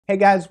Hey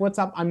guys, what's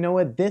up? I'm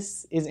Noah.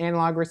 This is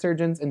Analog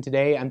Resurgence, and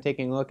today I'm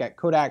taking a look at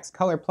Kodak's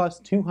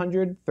ColorPlus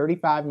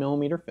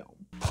 235mm film.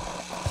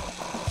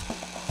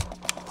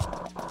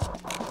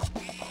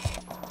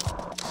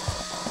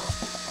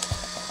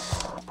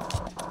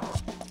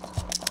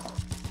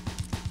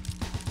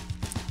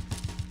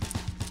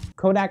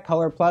 Kodak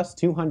ColorPlus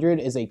 200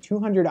 is a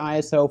 200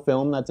 ISO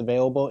film that's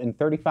available in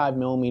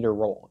 35mm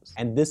rolls.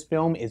 And this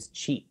film is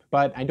cheap,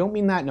 but I don't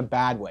mean that in a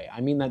bad way. I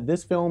mean that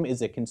this film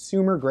is a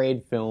consumer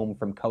grade film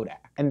from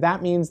Kodak. And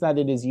that means that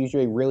it is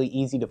usually really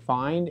easy to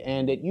find,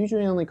 and it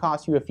usually only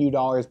costs you a few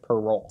dollars per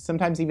roll.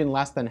 Sometimes even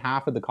less than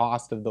half of the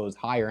cost of those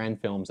higher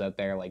end films out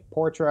there like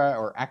Portra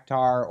or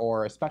Ektar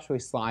or especially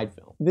slide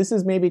film. This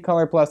is maybe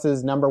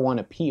ColorPlus's #1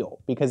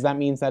 appeal, because that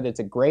means that it's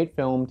a great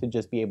film to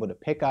just be able to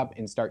pick up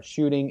and start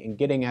shooting and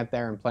getting out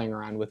there and playing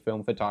around with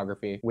film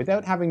photography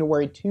without having to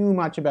worry too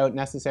much about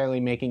necessarily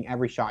making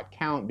every shot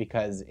count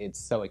because it's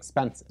so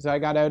expensive. So I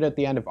got out at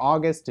the end of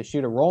August to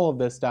shoot a roll of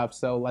this stuff,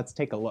 so let's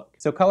take a look.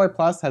 So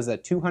ColorPlus has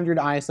a 200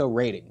 ISO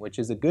rating, which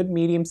is a good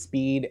medium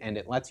speed, and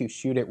it lets you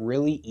shoot it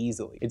really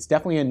easily. It's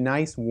definitely a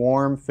nice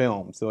warm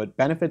film, so it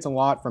benefits a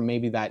lot from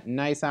maybe that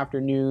nice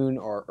afternoon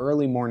or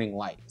early morning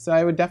light. So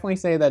I would definitely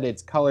say that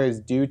its colors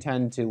do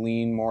tend to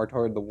lean more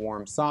toward the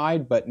warm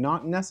side, but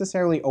not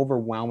necessarily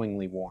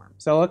overwhelmingly warm.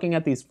 So looking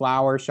at these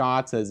flower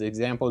shots as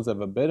examples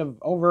of a bit of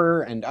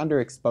over and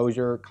under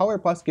exposure,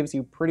 ColorPlus gives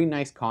you pretty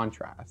nice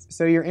contrast.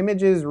 So your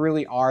images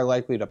really are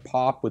likely to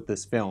pop with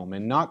this film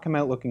and not come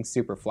out looking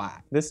super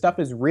flat. This stuff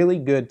is really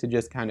good to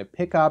just kind of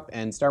pick up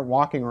and start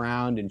walking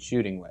around and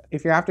shooting with.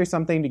 If you're after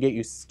something to get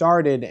you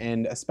started,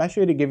 and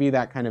especially to give you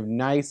that kind of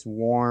nice,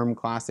 warm,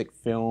 classic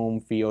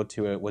film feel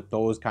to it with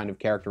those kind of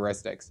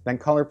characteristics, then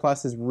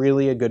ColorPlus is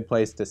really a good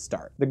place to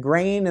start. The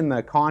grain and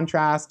the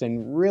contrast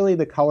and really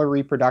the color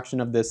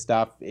reproduction of this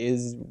stuff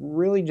is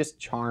really just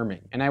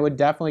charming, and I would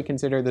definitely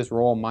consider this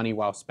roll money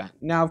well spent.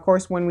 Now, of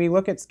course, when we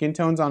look at skin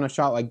tones on a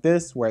shot like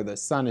this, where the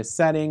sun is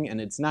setting and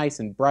it's nice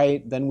and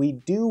bright, then we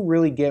do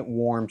really get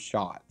warm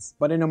shots.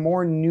 But in a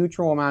more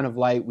neutral amount of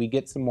light, we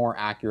get some more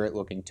accurate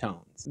looking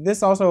tones.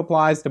 This also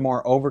applies to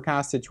more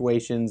overcast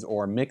situations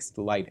or mixed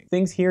lighting.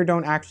 Things here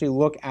don't actually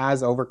look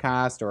as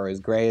overcast or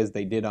as gray as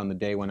they did on the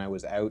day when I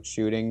was out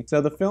shooting.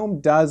 So the film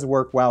does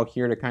work well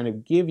here to kind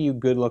of give you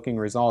good looking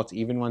results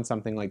even when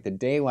something like the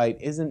daylight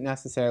isn't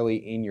necessarily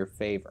in your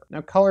favor.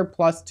 Now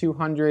ColorPlus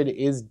 200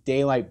 is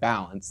daylight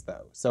balanced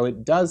though, so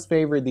it does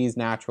favor these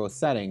natural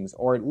settings,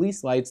 or at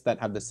least lights that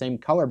have the same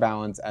color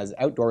balance as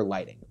outdoor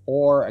lighting,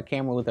 or a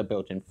camera with a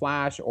built-in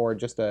flash, or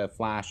just a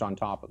flash on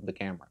top of the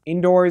camera.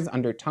 Indoors,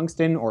 under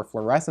tungsten or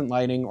fluorescent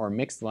lighting or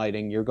mixed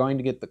lighting, you're going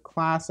to get the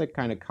classic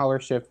kind of color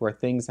shift where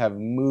things have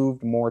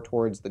moved more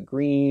towards the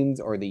greens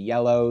or the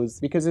yellows,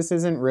 because this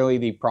isn't really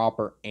the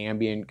proper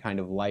ambient kind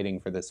of lighting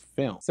for this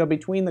film. So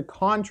between the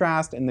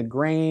contrast and the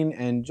grain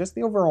and just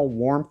the overall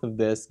warmth of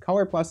this,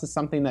 ColorPlus is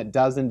something that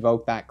does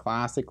invoke that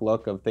classic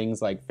look of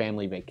things like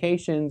family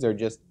vacations or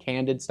just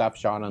candid stuff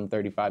shot on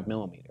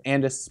 35mm.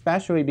 And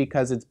especially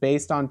because it's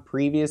based on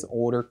previous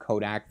older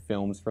Kodak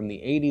films from the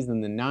 80s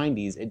and the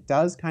 90s, it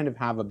does kind of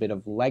have a bit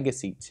of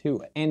legacy to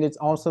it. And it's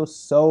also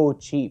so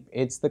cheap.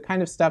 It's the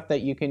kind of stuff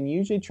that you can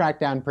usually track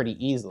down pretty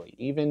easily,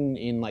 even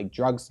in like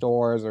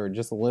drugstores or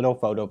just little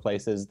photo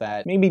places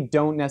that maybe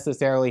don't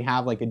necessarily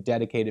have like a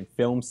dedicated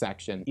film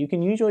section. You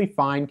can usually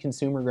find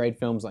consumer grade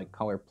films like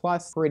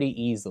ColorPlus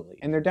pretty easily.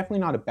 And they're definitely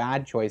not a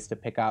bad choice to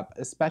pick up,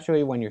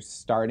 especially when you're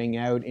starting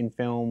out in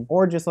film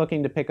or just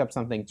looking to pick up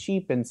something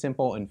cheap and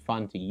simple and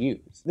fun to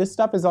use. This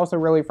stuff is also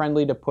really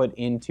friendly to put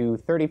into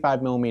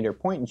 35mm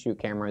point and shoot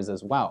cameras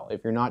as well,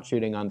 if you're not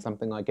shooting on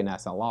something like an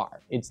SLR.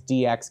 It's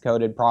DX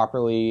coded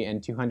properly,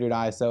 and 200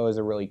 ISO is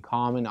a really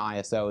common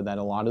ISO that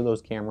a lot of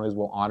those cameras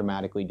will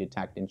automatically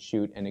detect and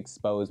shoot and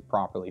expose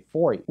properly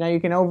for you. Now you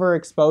can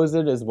overexpose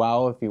it as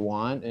well if you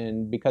want,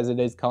 and because it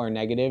is color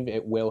negative,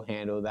 it will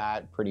handle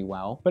that pretty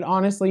well. But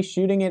honestly,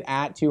 shooting it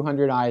at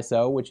 200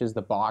 ISO, which is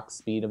the box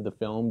speed of the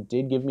film,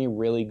 did give me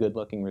really good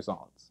looking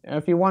results. Now,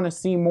 if you want to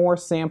see more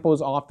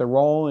samples off the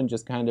roll and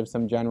just kind of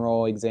some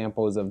general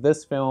examples of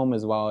this film,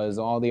 as well as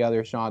all the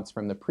other shots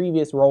from the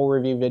previous roll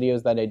review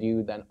videos that I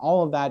do, then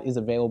all of that is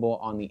available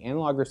on the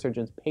Analog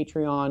Resurgence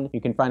Patreon.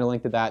 You can find a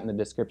link to that in the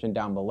description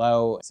down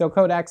below. So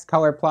Kodak's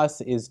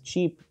ColorPlus is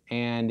cheap,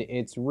 and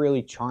it's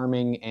really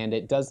charming, and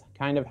it does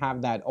kind of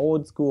have that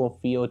old school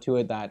feel to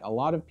it that a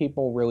lot of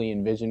people really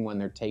envision when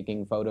they're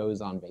taking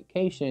photos on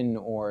vacation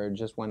or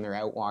just when they're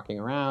out walking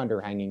around or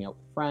hanging out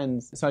with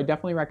friends. So I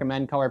definitely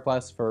recommend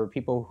ColorPlus for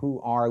people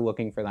who are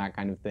looking for that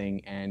kind of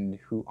thing and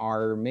who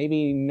are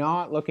maybe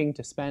not looking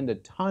to spend a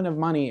ton of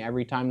money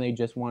every time they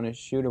just want to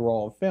shoot a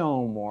roll of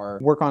film or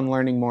work on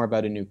learning more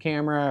about a new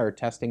camera or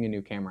testing a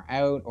new camera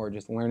out or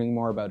just learning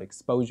more about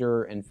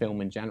exposure and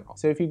film in general.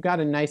 So if you've got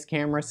a nice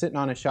camera sitting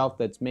on a shelf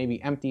that's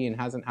maybe empty and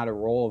hasn't had a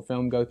roll of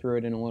film go through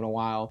it in a little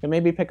while, then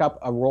maybe pick up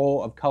a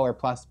roll of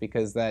ColorPlus,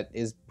 because that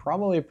is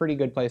probably a pretty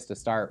good place to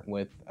start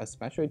with,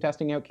 especially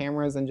testing out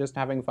cameras and just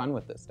having fun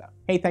with this stuff.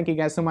 Hey, thank you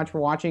guys so much for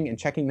watching and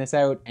checking this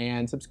out,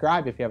 and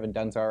subscribe if you haven't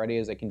done so already,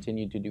 as I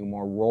continue to do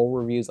more roll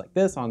reviews like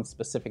this on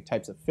specific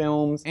types of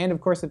films. And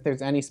of course, if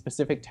there's any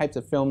specific types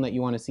of film that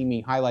you want to see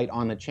me highlight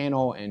on the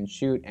channel and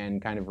shoot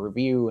and kind of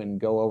review and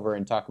go over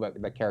and talk about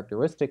the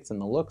characteristics and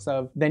the looks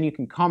of, then you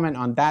can comment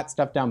on that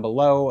stuff down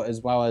below,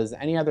 as well as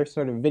any other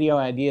sort of video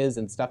ideas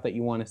and stuff that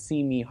you want to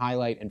see me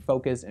highlight and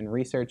focus and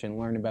research and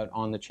learn about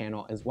on the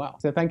channel as well.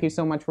 So thank you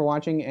so much for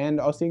watching, and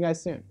I'll see you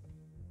guys soon.